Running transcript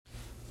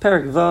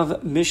Perik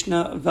Vav,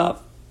 Mishnah Vav.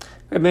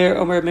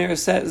 Omer Meir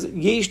says,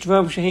 Yesh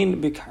Dvam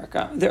Shehin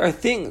B'Karka. There are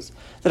things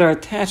that are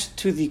attached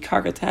to the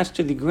karka, attached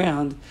to the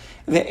ground,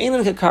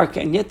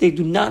 and yet they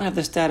do not have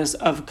the status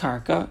of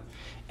karka,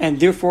 and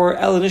therefore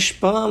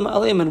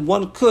and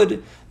one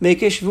could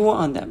make a shvuah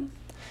on them.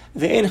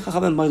 The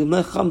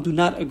Chacham do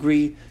not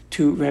agree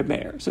to Reb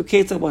Meir. So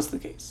Ketzah, what's the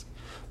case?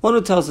 One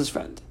who tells his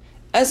friend,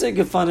 Eser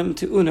gefanim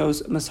to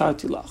unos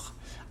masarti lach.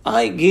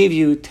 I gave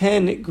you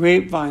 10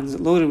 grapevines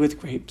loaded with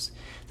grapes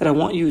that I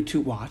want you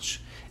to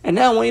watch, and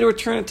now I want you to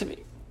return it to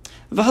me.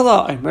 And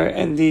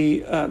the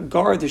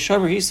guard, the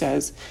shomer, he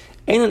says,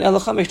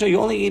 you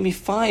only gave me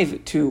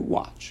 5 to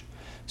watch.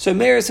 So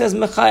Meir says,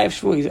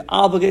 he's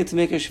obligated to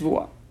make a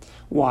shvuah.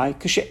 Why?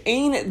 Because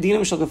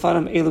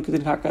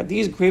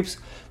these grapes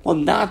will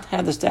not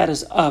have the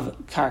status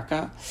of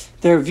karka.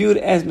 They're viewed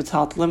as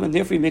metatlim, and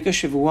therefore you make a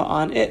shvuah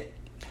on it.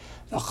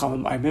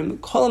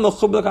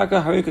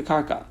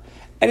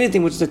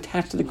 Anything which is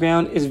attached to the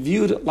ground is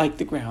viewed like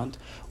the ground.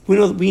 We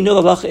know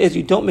the halacha is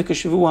you don't make a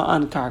shavua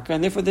on karka,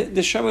 and therefore the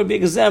shomer would be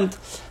exempt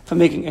from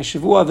making a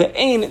shavua.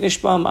 Ve'ein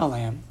nishbam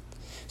alayim.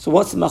 So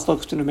what's the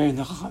machlokes between the Meir and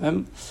the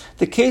Chachamim?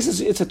 The cases,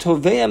 it's a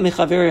tovea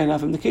mechaveri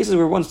anafim. The cases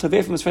where one's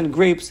tovea from his friend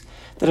grapes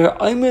that are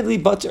immediately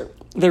butter,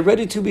 they're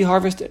ready to be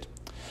harvested.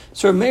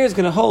 So Meir is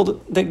going to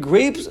hold that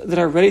grapes that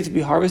are ready to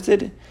be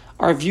harvested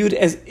are viewed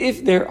as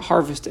if they're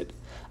harvested.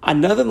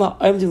 Anavim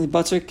ha'imdili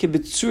butter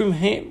kibitzurim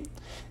heim.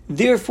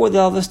 Therefore,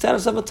 they'll have the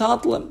status of a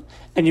tatlim,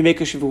 and you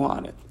make a shavua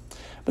on it.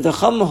 But the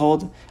Chachamim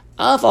hold,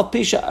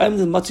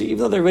 even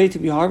though they're ready to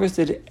be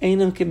harvested, they're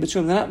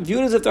not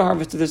viewed as if they're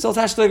harvested, they're still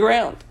attached to the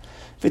ground.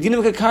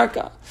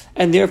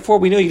 And therefore,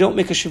 we know you don't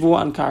make a shavua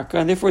on karka,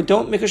 and therefore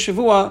don't make a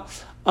shavua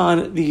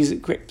on these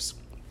grapes.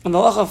 And the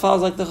halacha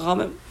follows like the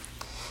Chachamim.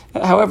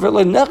 However,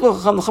 the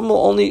Chachamim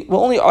will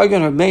only argue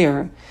on Reb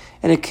Meir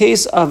in a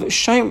case of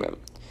shaimrim,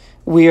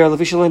 where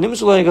these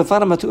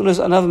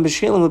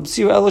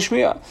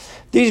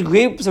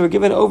grapes that were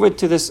given over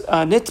to this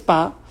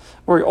nitba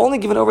were only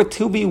given over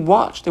to be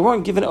watched. They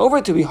weren't given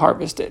over to be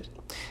harvested.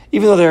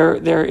 Even though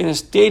they're in a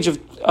stage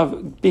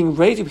of being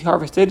ready to be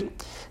harvested,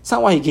 it's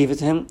not why he gave it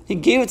to him. He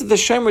gave it to the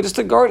shomer just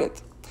to guard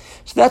it.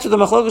 So that's what the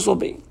machlokes will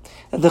be.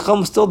 And the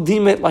Chachamim still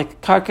deem it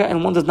like karka,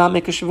 and one does not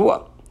make a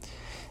shavua.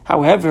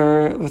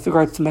 However, with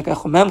regards to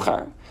mekach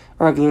memchar,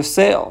 or regular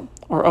sale,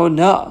 or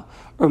ona,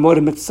 or moda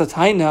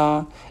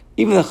mitzataina,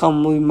 even the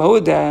Chachamim will be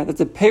moda that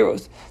the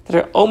peiros that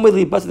are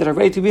omidli but that are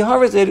ready to be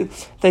harvested,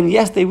 then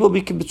yes, they will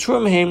be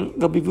kibetrum heim.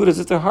 They'll be viewed as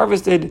if they're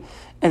harvested,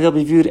 and they'll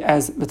be viewed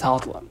as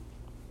metaltla.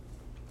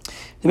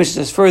 The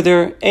Mishnah says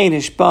further, ein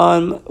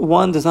ishban,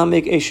 one does not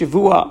make a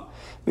shavua,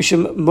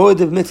 mishum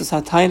moed of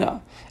mitzvah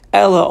hataina,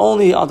 ella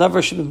only al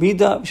davar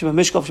shebamida,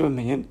 shebamishkal,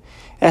 shebaminyan. It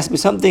has to be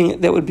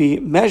something that would be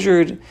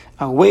measured,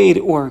 weighed,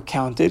 or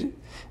counted.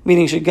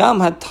 Meaning,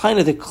 shagam had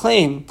taina, the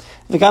claim,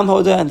 the gam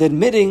hoda, and the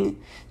admitting,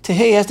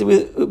 tehei has to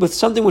be with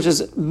something which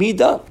is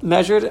mida,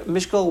 measured,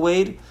 mishkal,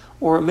 weighed,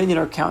 or minyan,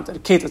 or counted.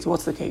 Okay, that's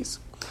what's the case.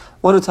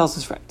 One who tells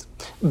his friend,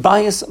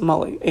 Bayis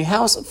Mali, a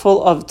house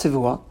full of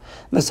tivua,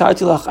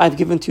 Mesartilach, I've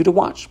given to you to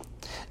watch.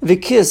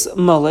 Vikis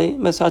Mali,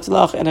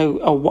 Mesartilach, and a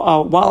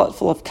wallet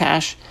full of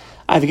cash,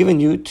 I've given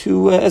you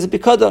to as a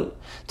pikadon,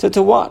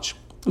 to watch.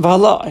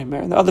 Vala,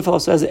 and the other fellow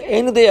says,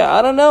 I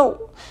don't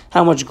know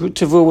how much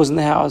tivua was in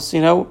the house,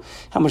 how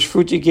much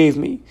fruit you gave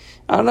me.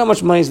 I don't know how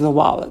much money is in the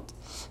wallet.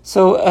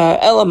 So,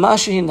 Ella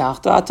Mashi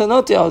Nachta,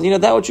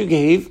 that what you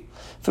gave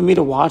for me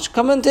to watch,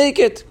 come and take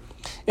it.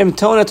 So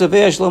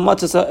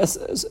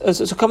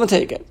come and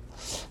take it.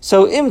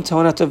 So if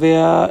the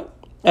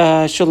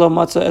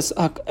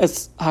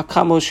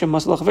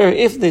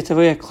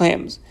Tavaya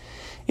claims,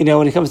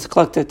 when it comes to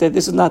collect it, that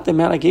this is not the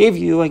amount I gave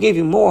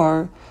you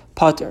more,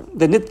 pater.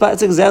 The nitba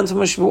is exempt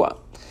from a shvuah.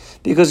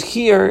 Because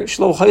here, the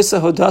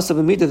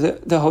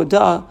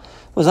hoda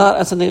was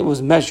not something that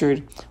was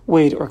measured,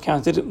 weighed, or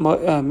counted,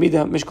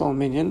 mida, mishkal,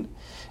 minyan.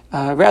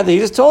 Rather, he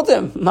just told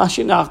them,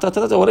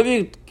 whatever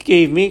you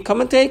gave me,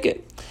 come and take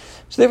it.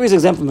 So therefore he's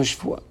exempt from a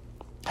shvuah.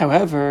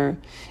 However,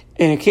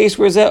 in a case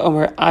where Zeh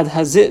Omer ad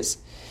haziz,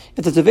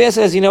 if the Taveh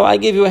says, I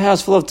gave you a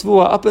house full of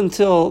tvua up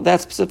until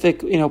that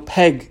specific,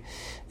 peg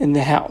in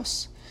the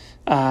house,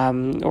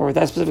 or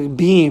that specific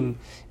beam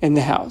in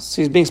the house.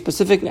 So he's being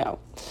specific now.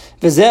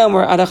 V'zeh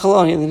Omer ad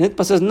hachalon, and the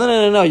Nitba says,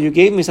 no, you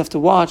gave me stuff to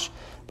watch,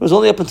 but it was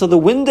only up until the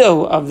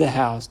window of the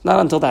house,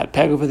 not until that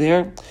peg over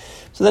there.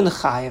 So then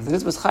chayiv, the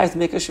Nitba is chayiv to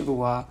make a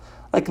shvuah,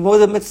 like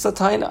moda mitzvah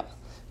taina.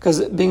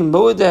 Because being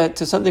moda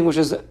to something which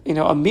is, a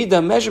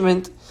midah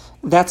measurement,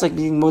 that's like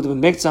being moda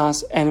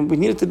b'miktzas, and we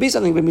need it to be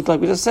something b'midah,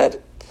 like we just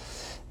said.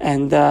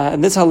 And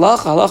this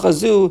halacha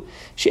zu,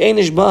 she'ein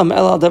ishbam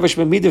el al davar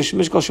sheb'midah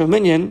shemishkal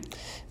sheminyan,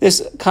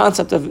 this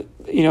concept of,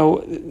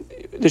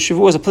 the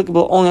shavua is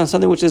applicable only on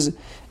something which is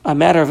a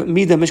matter of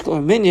midah, mishkal,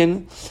 or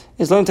minyan,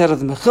 is learned out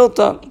of the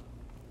mechilta,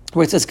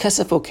 where it says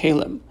kesef o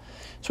kelim.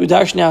 So we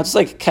dash now, just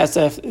like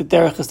kesef,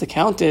 derech is to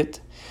count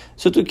it.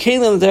 So to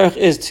kelim derech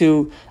is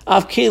to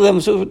av kelim.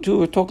 So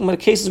we're talking about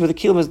cases where the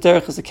kelim is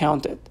derech is to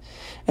count it,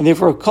 And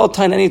therefore, called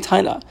taina, any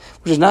taina,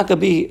 which is not going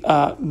to be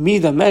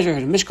mida,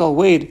 measured, mishkal,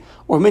 weighed,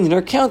 or minyan,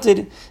 or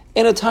counted,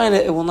 in a taina,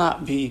 it will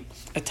not be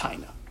a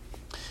taina.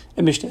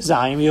 In Mishnah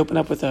Zayin, we open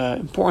up with an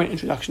important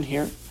introduction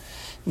here.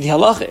 The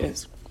halacha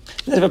is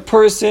that if a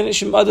person, a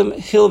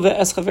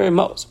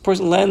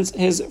person lends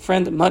his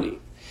friend money,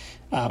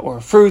 or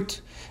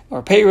fruit,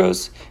 or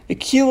payros, the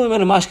kilu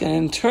and mashkin, and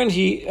in turn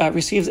he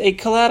receives a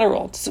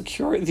collateral to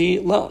secure the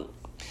loan.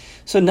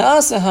 So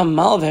na'aseh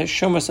malveh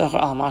shomer sacher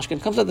al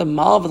mashkin, comes that the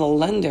malveh, the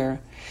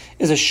lender,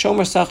 is a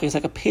shomer sacher, he's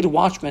like a paid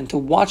watchman to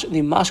watch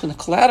the mashkin, the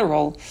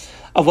collateral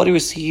of what he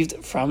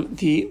received from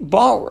the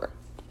borrower.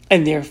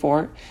 And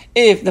therefore,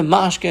 if the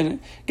mashkin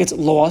gets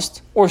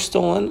lost or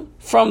stolen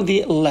from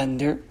the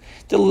lender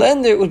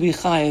would be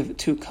chayiv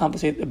to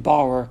compensate the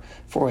borrower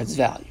for its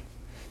value.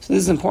 So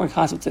this is an important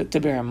concept to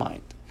bear in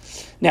mind.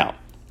 Now,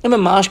 if the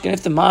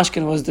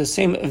mashkin was the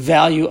same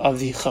value of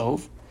the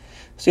chov,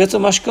 so it's a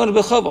mashkon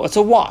b'chovo, it's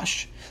a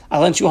wash. I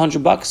lent you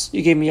 $100.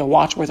 You gave me a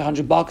watch worth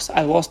 $100.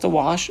 I lost the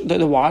watch,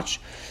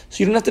 so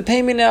you don't have to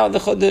pay me now. The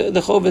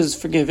chov is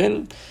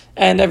forgiven,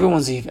 and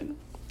everyone's even.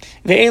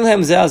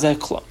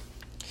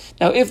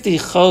 Now, if the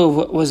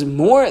chov was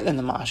more than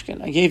the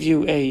mashkin, I gave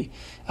you a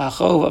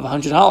chov of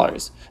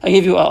 $100. I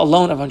gave you a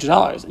loan of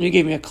 $100, and you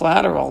gave me a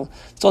collateral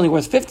that's only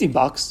worth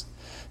 $50.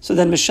 So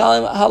then,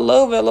 mishalim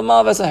halove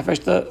l'malves hafresh.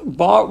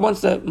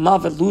 Once the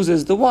malvet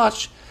loses the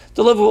watch,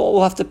 the lover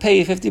will have to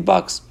pay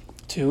 $50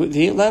 to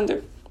the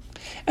lender.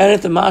 And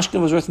if the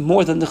mashkin was worth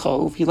more than the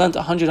chov, he lent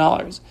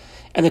 $100,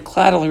 and the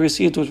collateral he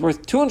received was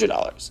worth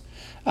 $200.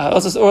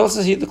 Let's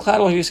say the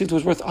collateral he received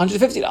was worth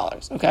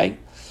 $150. Okay.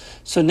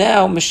 So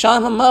now,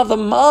 Misham Hamav, the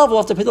Mav will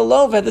have to pay the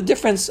Lova, the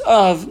difference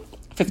of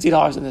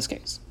 $50 in this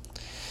case.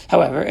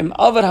 However, if the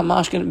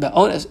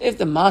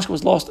mashkin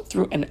was lost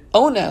through an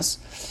ones,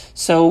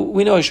 so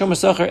we know a shomer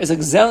sacher is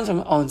exempt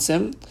from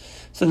onsim,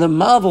 so the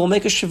Mav will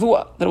make a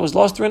shavua that it was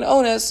lost through an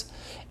ones,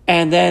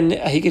 and then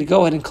he could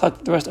go ahead and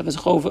collect the rest of his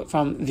chov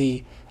from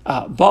the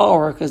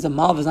borrower, because the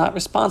Mav is not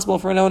responsible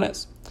for an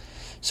ones.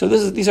 So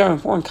these are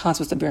important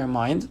concepts to bear in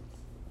mind.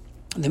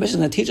 The mission is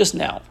going to teach us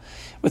now.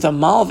 With a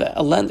malve,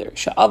 a lender,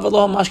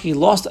 sha'avalo mashkin, he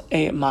lost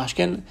a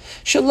mashkin,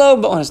 shalo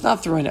ba'ones,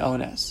 not through an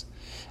ones.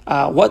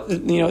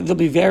 There'll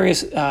be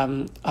various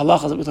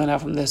halachas that we learn out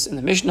from this in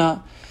the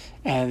Mishnah,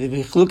 and the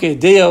bichluke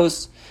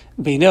deos,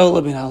 beino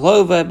lebin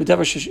halova,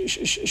 b'davar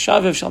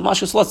shaviv shal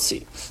mashkin. So let's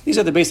see. These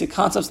are the basic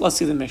concepts. Let's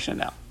see the Mishnah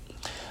now.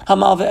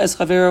 Hamalve es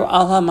chaveru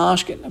al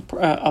hamashkin,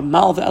 a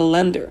malve, a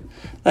lender,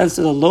 lends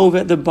to the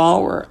love, the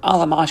borrower, al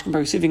hamashkin, by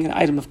receiving an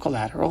item of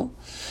collateral.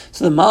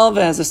 So the malve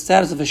has the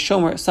status of a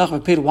shomer, a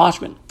paid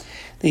watchman.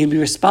 That he'd be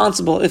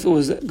responsible if it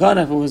was gone,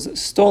 if it was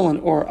stolen,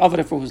 or of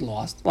it if it was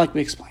lost, like we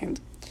explained.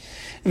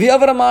 The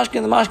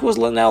mashkin was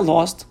now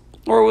lost,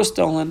 or it was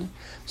stolen.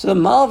 So the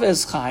malve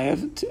is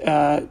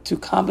chayev to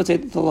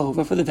compensate the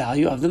lova for the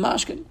value of the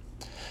mashkin.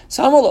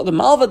 So the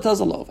malve tells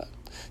the lova,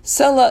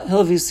 Sela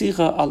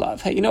hilvisicha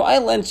alav. Hey, I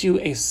lent you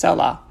a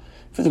sela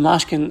for the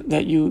mashkin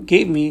that you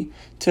gave me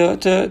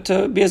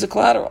to be as a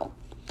collateral.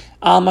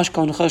 Al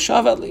mashkoncha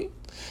shavatli.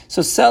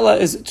 So sela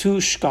is 2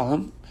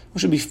 shkalim,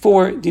 which would be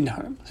 4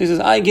 dinarim. So he says,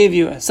 I gave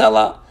you a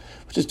sela,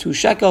 which is 2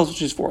 shekels,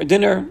 which is for a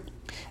dinner,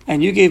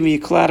 and you gave me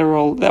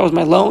collateral. That was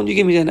my loan. You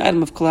gave me an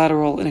item of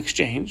collateral in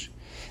exchange.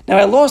 Now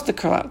I lost the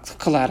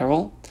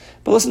collateral,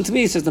 but listen to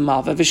me, says the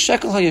Malva,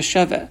 v'shekel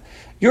hayasheve.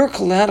 Your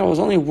collateral is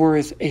only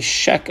worth a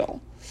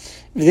shekel.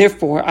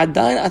 Therefore,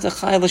 adayin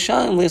atachai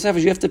l'shalim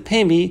le'asafesh. You have to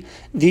pay me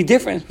the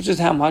difference, which is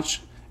how much?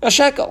 A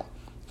shekel,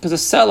 because a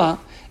sela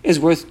is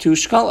worth 2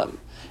 shkalim.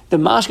 The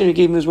mashkin you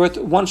gave me was worth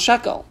 1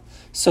 shekel.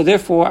 So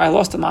therefore, I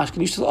lost the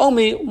mashkin. You still owe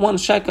me 1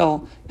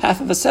 shekel,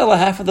 half of a sela,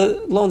 half of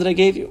the loan that I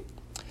gave you.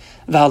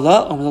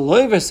 V'ala, the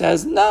lawyer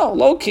says, no,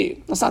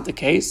 low-key. That's not the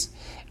case.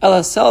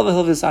 Ela sel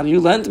v'hilvisan,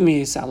 you lent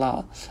me a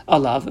sela,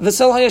 alav.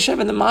 V'sel hayashev,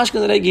 and the mashkin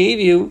that I gave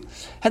you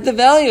had the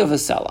value of a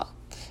sela.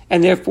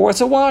 And therefore,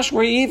 it's a wash,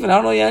 we're even, I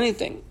don't owe you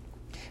anything.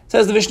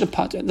 Says the Mishnah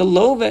Pater, the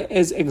love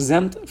is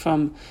exempt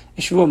from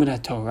Shvuah min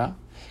HaTorah,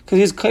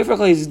 because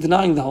he's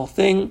denying the whole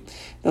thing.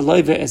 The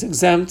loiva is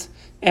exempt,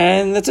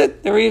 and that's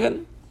it, they're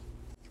even.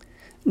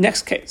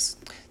 Next case,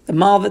 the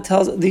malva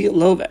tells the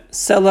love,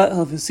 Sela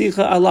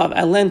helvisicha alav,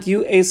 I lent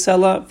you a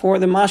sela for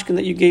the mashkin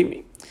that you gave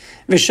me.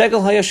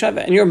 V'shekel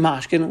hayashava, and your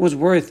mashkin was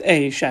worth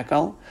a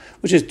shekel,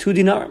 which is 2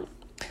 dinarim.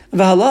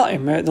 V'hala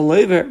imer, the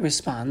loiva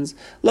responds,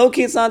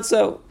 Loki, it's not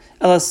so.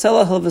 Ela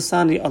sela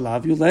helvasani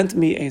alav, you lent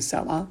me a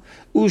sela.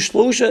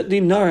 Ushlosha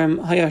dinarim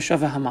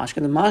hayashava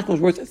hamashkin, the mashkin was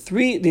worth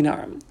 3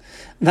 dinarim.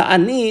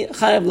 Va'ani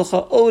chayav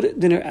lecha od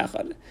dinar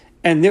echad,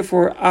 and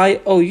therefore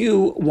I owe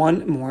you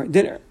 1 more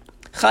dinar.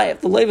 Chayav,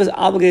 the leiva is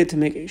obligated to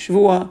make a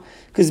shvuah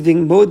because it's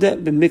being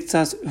modeh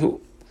b'miktsas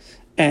hu.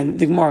 And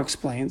the Gemara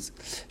explains,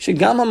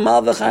 Shegam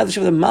ha'malva chayav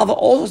l'shvuah, the malva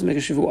also has to make a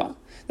shvuah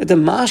that the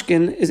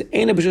mashkin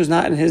is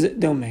not in his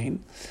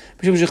domain.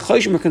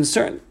 We're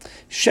concerned.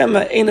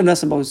 Shema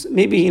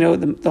maybe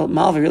the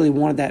malva really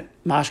wanted that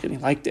mashkin, he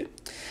liked it.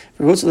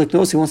 He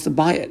wants to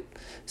buy it.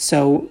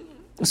 So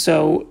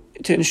to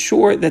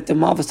ensure that the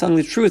malva is telling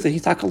the truth that he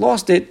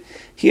lost it,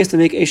 he has to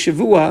make a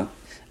shavua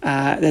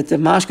that the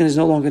mashkin is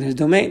no longer in his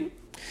domain.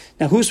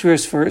 Now, who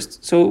swears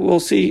first? So we'll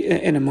see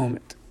in a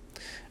moment.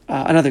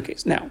 Another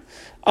case. Now,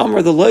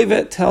 Amr the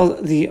loive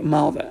tells the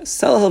malva,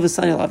 Selahel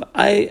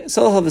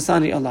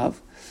v'sani alav,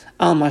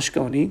 al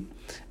mashkoni.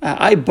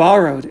 I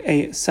borrowed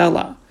a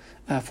sela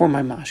for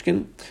my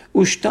mashkin.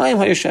 Ushtayim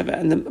hayasheva,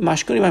 and the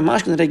mashkoni, my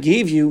mashkin that I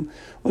gave you,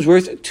 was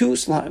worth 2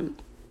 slime.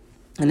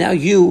 And now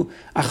you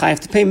are chayav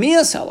to pay me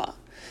a sela,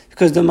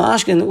 because the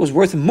mashkin was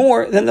worth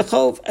more than the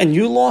chov, and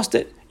you lost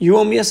it. You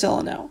owe me a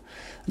sela now.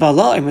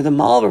 V'ala'im, the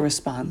malva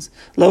responds,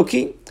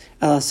 Loki,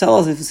 and the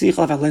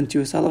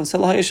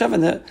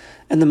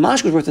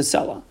mashkin was worth a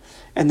sela,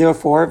 and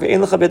therefore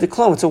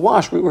it's a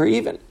wash. We're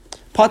even.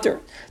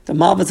 Potter, the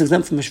malva is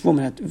exempt from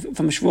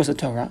Mishvuas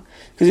Torah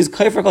because he's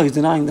kaifer, he's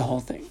denying the whole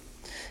thing.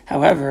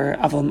 However,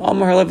 the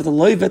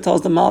loiva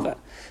tells the malva,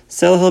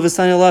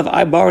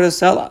 I borrowed a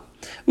sela.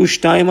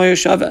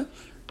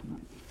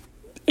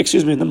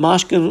 Excuse me, the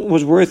mashkin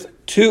was worth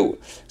 2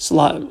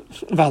 slime.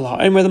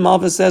 The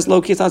malva says,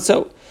 Loki, it's not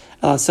so.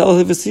 I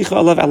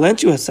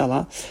lent you a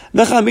sela, and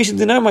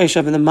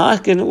the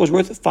mashkin was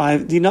worth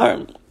 5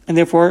 dinar, and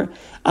therefore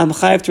I'm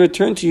chayav to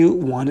return to you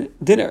 1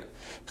 dinar.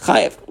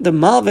 Chayav, the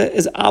malva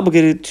is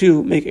obligated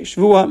to make a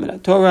shvua min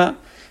Torah.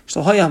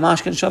 The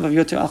mashkin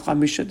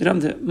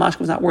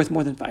was not worth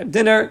more than 5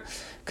 dinar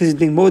because he's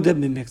being modeb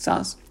min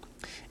mikzas.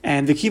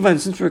 And the kivan,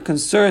 since we're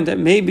concerned that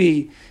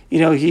maybe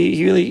he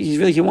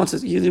really wants to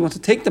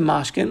take the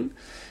mashkin,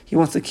 he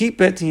wants to keep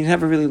it, and he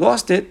never really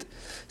lost it.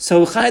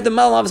 So chayav the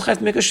malva is chayav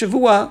to make a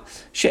shvua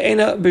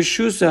she'ena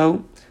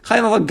b'shuso.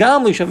 Chayav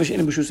gam l'shavah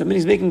she'ena b'shuso. I mean,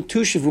 he's making 2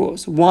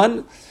 shavuos.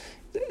 1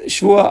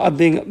 shvua of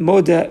being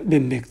modeb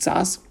min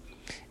mikzas.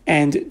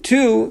 And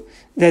 2,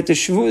 that the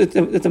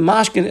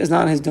mashkin is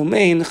not in his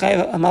domain.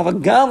 According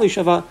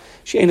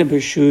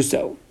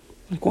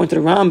to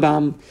the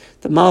Rambam,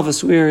 the malva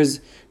swears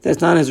that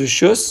it's not in his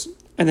rishus,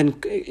 and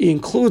then he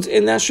includes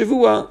in that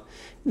shavua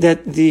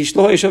that the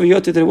shloh yeshav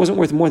yoter, that it wasn't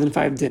worth more than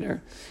 5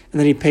 dinar, and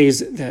then he pays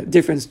the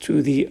difference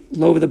to the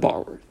loan of the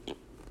borrower.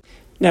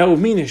 Now,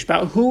 uminish,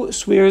 about who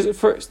swears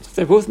first. If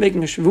they're both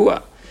making a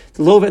shavua,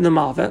 the lova and the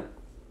malva,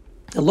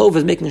 the lova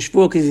is making a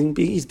shavua because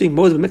he's being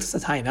moded with mitzvah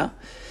taina.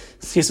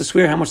 So he has to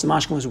swear how much the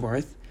mashkin was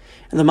worth.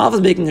 And the malva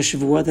is making a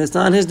shavua that's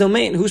not in his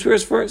domain. Who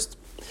swears first?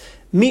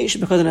 Mish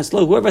pekadon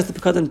aslo, whoever has the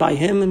pekadon by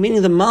him,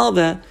 meaning the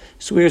malva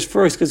swears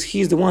first because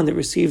he's the one that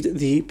received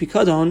the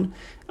pekadon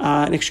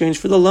in exchange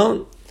for the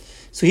loan.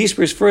 So he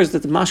swears first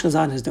that the mashkin is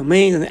not in his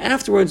domain, and then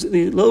afterwards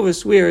the lova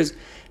swears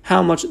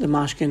how much the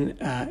mashkin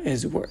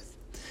is worth.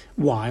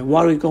 Why?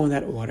 Why do we go in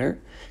that order?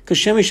 Because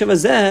Shemi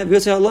Shavazeh,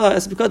 V'yotzei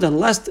as pekadon,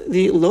 lest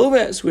the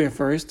lova swear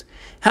first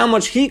how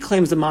much he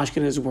claims the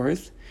mashkin is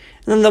worth,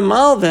 and then the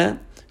malva,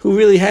 who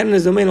really had in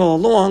his domain all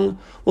along,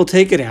 will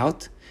take it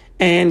out,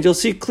 and you'll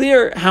see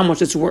clear how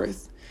much it's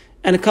worth.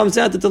 And it comes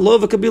out that the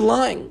lova could be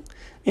lying,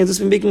 and just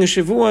been making a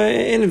shavua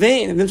in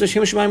vain.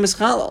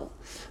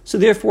 So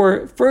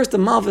therefore, first the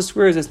malva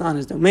swears it's not in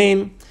his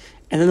domain,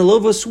 and then the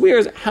lova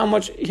swears how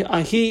much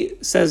he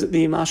says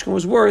the mashkin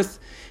was worth,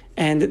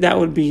 and that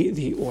would be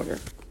the order.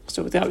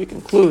 So with that we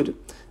conclude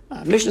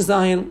Mishnah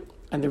Zayin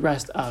and the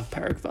rest of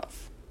Perek Vav.